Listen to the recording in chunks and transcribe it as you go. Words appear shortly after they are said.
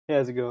Hey,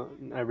 how's it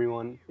going,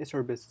 everyone? It's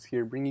our business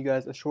here, bringing you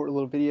guys a short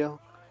little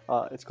video.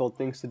 It's called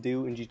Things to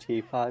Do in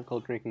GTA 5,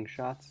 called Drinking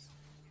Shots.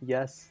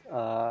 Yes,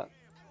 I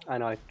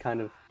know I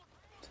kind of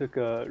took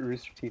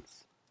Rooster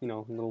Teeth's,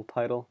 little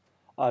title.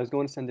 I was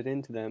going to send it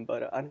in to them,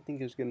 but I didn't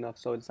think it was good enough,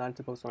 so I decided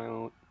to post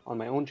on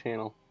my own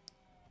channel.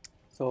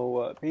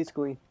 So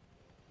basically,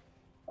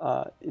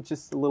 it's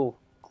just a little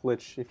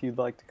glitch, if you'd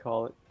like to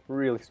call it,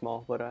 really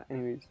small. But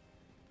anyways,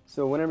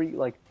 so whenever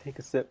you take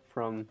a sip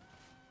from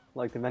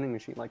the vending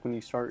machine, like when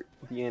you start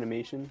the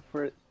animation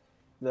for it,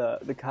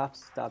 the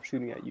cops stop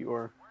shooting at you,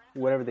 or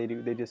whatever they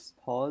do, they just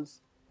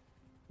pause.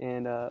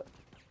 And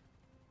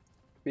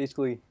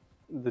basically,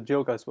 the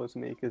joke I was supposed to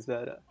make is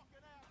that,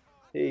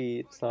 hey,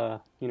 it's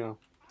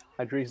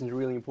hydration's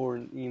really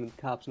important. Even the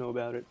cops know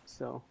about it.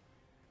 So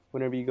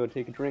whenever you go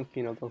take a drink,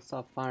 they'll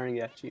stop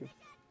firing at you,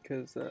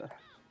 because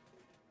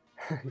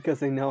because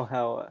they know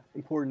how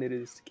important it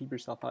is to keep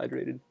yourself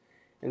hydrated.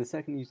 And the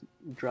second you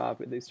drop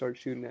it, they start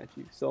shooting at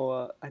you.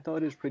 So I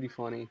thought it was pretty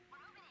funny.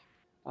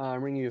 I'm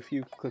bringing you a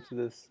few clips of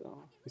this.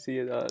 You see,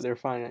 they were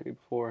firing at me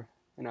before,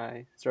 and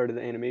I started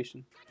the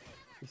animation.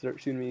 They start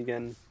shooting me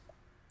again.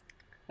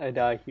 I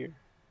die here,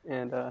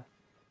 and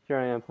here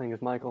I am playing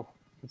as Michael.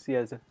 You can see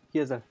he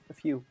has a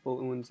few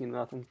bullet wounds.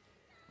 Nothing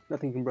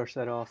can brush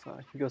that off.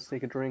 He goes to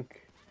take a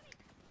drink.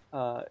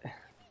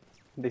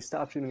 They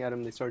stop shooting at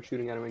him. They start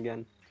shooting at him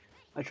again.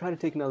 I try to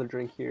take another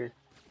drink here.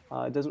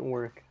 It doesn't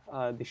work.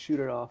 They shoot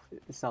it off.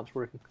 It stops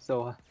working.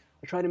 So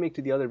I try to make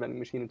to the other vending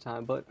machine in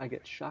time, but I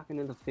get shotgun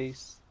in the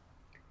face.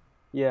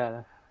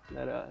 Yeah,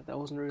 that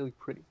wasn't really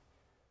pretty.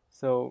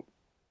 So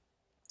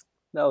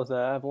that was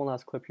I have one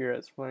last clip here.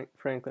 It's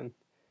Franklin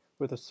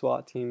with a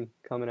SWAT team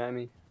coming at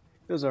me.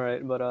 It was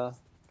alright, but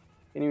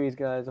anyways,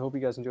 guys, I hope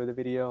you guys enjoyed the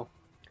video.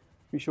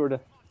 Be sure to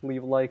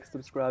leave a like,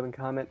 subscribe, and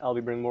comment. I'll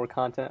be bringing more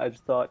content. I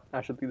just thought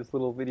I should do this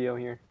little video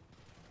here.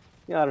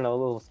 Yeah, I don't know,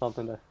 a little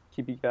something to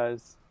keep you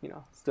guys,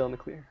 still in the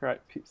clear.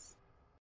 Alright, peace.